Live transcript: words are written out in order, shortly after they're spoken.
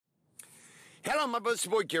Hello, my brother,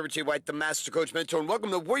 boy, Garrett J. White, the Master Coach Mentor, and welcome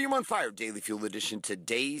to Warrior on Fire Daily Fuel Edition.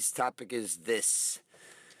 Today's topic is this: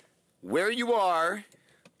 where you are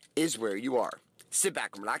is where you are. Sit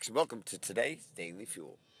back and relax, and welcome to today's Daily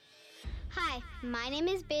Fuel. Hi, my name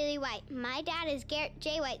is Bailey White. My dad is Garrett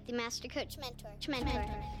J. White, the Master Coach Mentor.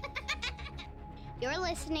 You're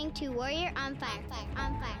listening to Warrior on Fire.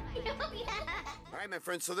 All right, my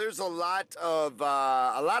friends. So there's a lot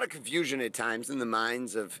of confusion at times in the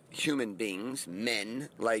minds of human beings, men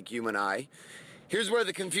like you and I. Here's where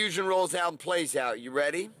the confusion rolls out and plays out. You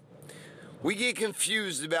ready? We get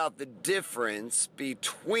confused about the difference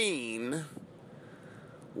between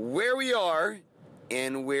where we are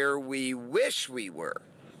and where we wish we were.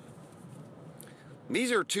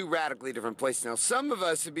 These are two radically different places. Now, some of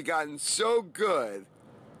us have gotten so good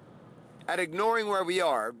at ignoring where we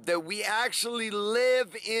are that we actually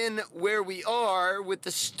live in where we are with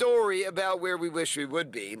the story about where we wish we would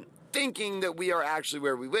be, thinking that we are actually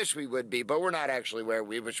where we wish we would be, but we're not actually where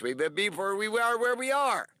we wish we would be, for we are where we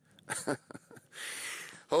are.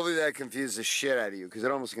 Hopefully that confused the shit out of you, because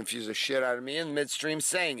it almost confused the shit out of me in midstream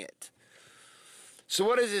saying it. So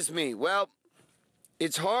what does this mean? Well,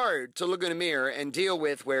 it's hard to look in a mirror and deal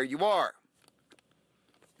with where you are.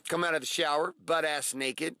 Come out of the shower, butt-ass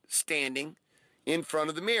naked, standing in front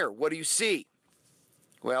of the mirror. What do you see?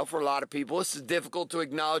 Well, for a lot of people, it's difficult to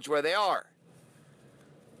acknowledge where they are.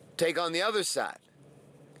 Take on the other side.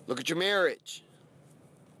 Look at your marriage.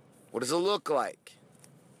 What does it look like?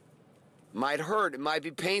 Might hurt. It might be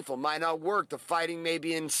painful. Might not work. The fighting may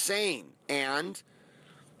be insane. And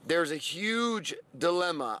there's a huge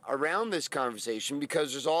dilemma around this conversation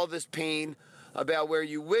because there's all this pain about where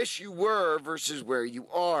you wish you were versus where you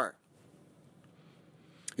are.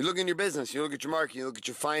 You look in your business, you look at your market, you look at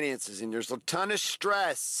your finances, and there's a ton of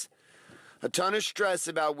stress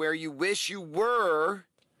about where you wish you were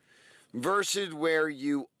versus where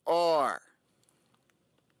you are.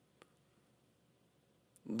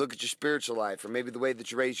 Look at your spiritual life, or maybe the way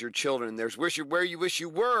that you raise your children. There's where you wish you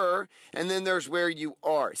were, and then there's where you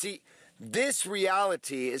are. See, this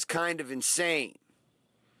reality is kind of insane.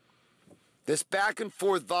 This back and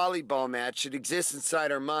forth volleyball match that exists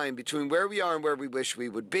inside our mind between where we are and where we wish we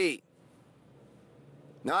would be.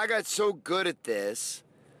 Now, I got so good at this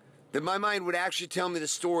that my mind would actually tell me the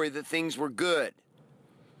story that things were good,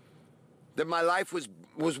 that my life was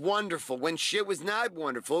wonderful, when shit was not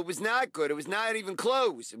wonderful. It was not good. It was not even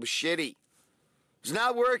close. It was shitty. It was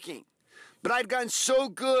not working. But I'd gotten so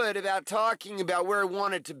good about talking about where I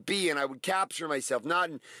wanted to be, and I would capture myself, not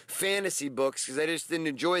in fantasy books, because I just didn't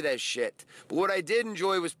enjoy that shit. But what I did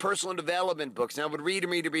enjoy was personal development books, and I would read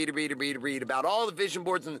about all the vision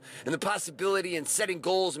boards and the possibility and setting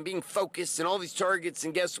goals and being focused and all these targets,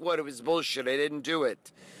 and guess what? It was bullshit. I didn't do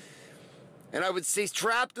it. And I would stay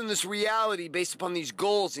trapped in this reality based upon these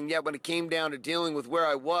goals, and yet when it came down to dealing with where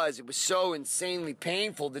I was, it was so insanely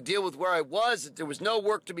painful to deal with where I was that there was no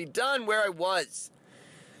work to be done where I was.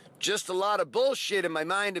 Just a lot of bullshit in my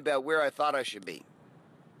mind about where I thought I should be.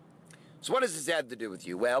 So what does this have to do with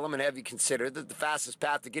you? Well, I'm going to have you consider that the fastest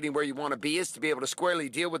path to getting where you want to be is to be able to squarely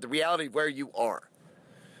deal with the reality of where you are.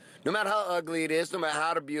 No matter how ugly it is, no matter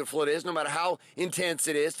how beautiful it is, no matter how intense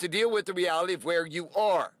it is, to deal with the reality of where you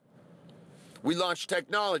are. We launched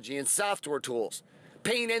technology and software tools.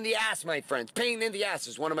 Pain in the ass, my friends. Pain in the ass.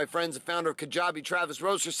 As one of my friends, the founder of Kajabi, Travis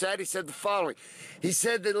Roser, said, he said the following. He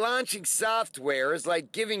said that launching software is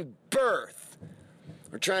like giving birth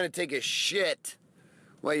or trying to take a shit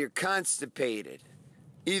while you're constipated.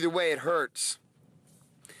 Either way, it hurts.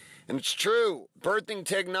 And it's true. Birthing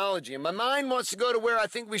technology. And my mind wants to go to where I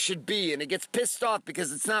think we should be, and it gets pissed off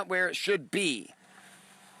because it's not where it should be.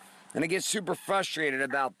 And I get super frustrated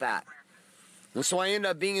about that. And so I end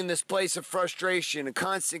up being in this place of frustration and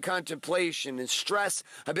constant contemplation and stress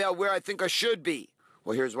about where I think I should be.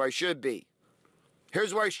 Well, here's where I should be.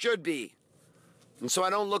 Here's where I should be. And so I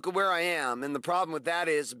don't look at where I am. And the problem with that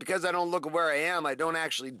is because I don't look at where I am, I don't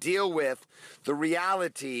actually deal with the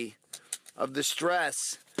reality of the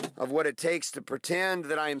stress of what it takes to pretend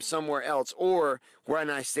that I am somewhere else, or when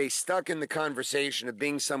I stay stuck in the conversation of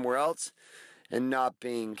being somewhere else and not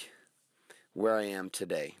being where I am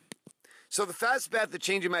today. So the fast path to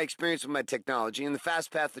changing my experience with my technology and the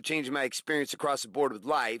fast path to changing my experience across the board with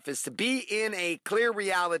life is to be in a clear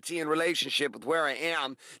reality and relationship with where I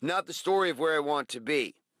am, not the story of where I want to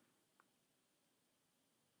be.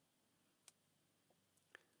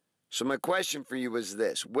 So my question for you is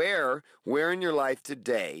this: where in your life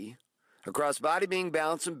today, across body, being,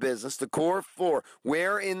 balance, and business, the core four,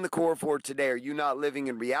 where in the core four today are you not living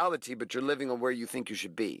in reality, but you're living on where you think you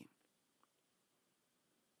should be?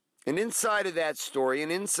 And inside of that story,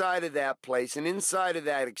 and inside of that place, and inside of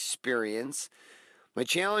that experience, my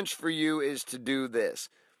challenge for you is to do this.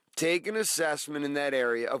 Take an assessment in that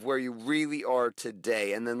area of where you really are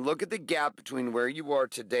today, and then look at the gap between where you are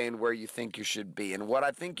today and where you think you should be. And what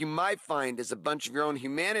I think you might find is a bunch of your own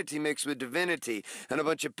humanity mixed with divinity, and a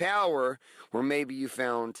bunch of power where maybe you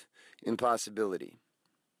found impossibility.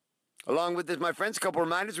 Along with this, my friends, a couple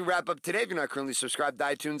reminders. We wrap up today. If you're not currently subscribed to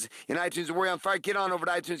iTunes, Warrior on Fire, get on over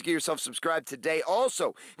to iTunes, get yourself subscribed today.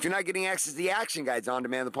 Also, if you're not getting access to the action guides on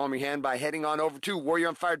demand in the palm of your hand by heading on over to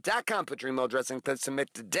warrioronfire.com, put your email address and click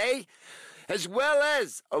submit today. As well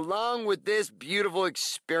as, along with this beautiful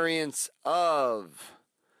experience of,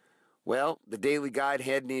 well, the daily guide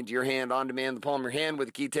heading into your hand on demand in the palm of your hand with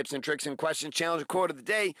the key tips and tricks and questions, challenge, and quote of the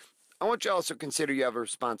day. I want you to also consider you have a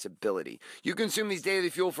responsibility. You consume these daily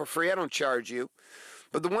fuel for free. I don't charge you.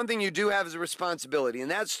 But the one thing you do have is a responsibility,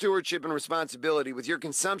 and that stewardship and responsibility with your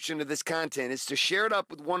consumption of this content is to share it up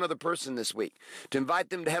with one other person this week, to invite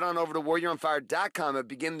them to head on over to warrioronfire.com and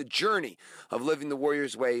begin the journey of living the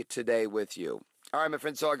Warrior's Way today with you. All right, my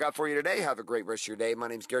friends, that's all I got for you today. Have a great rest of your day. My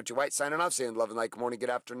name's Garrett J. White, signing off, saying love and light, good morning, good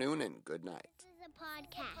afternoon, and good night. This is a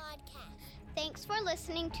podcast. Thanks for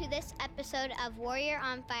listening to this episode of Warrior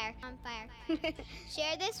on Fire.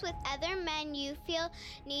 Share this with other men you feel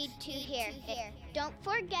need to hear. Don't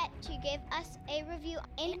forget to give us a review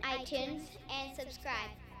in iTunes and subscribe.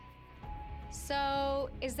 So,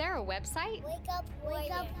 is there a website? Wake up,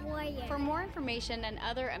 Warrior. For more information and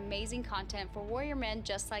other amazing content for warrior men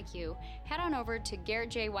just like you, head on over to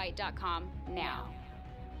GarrettJWhite.com now.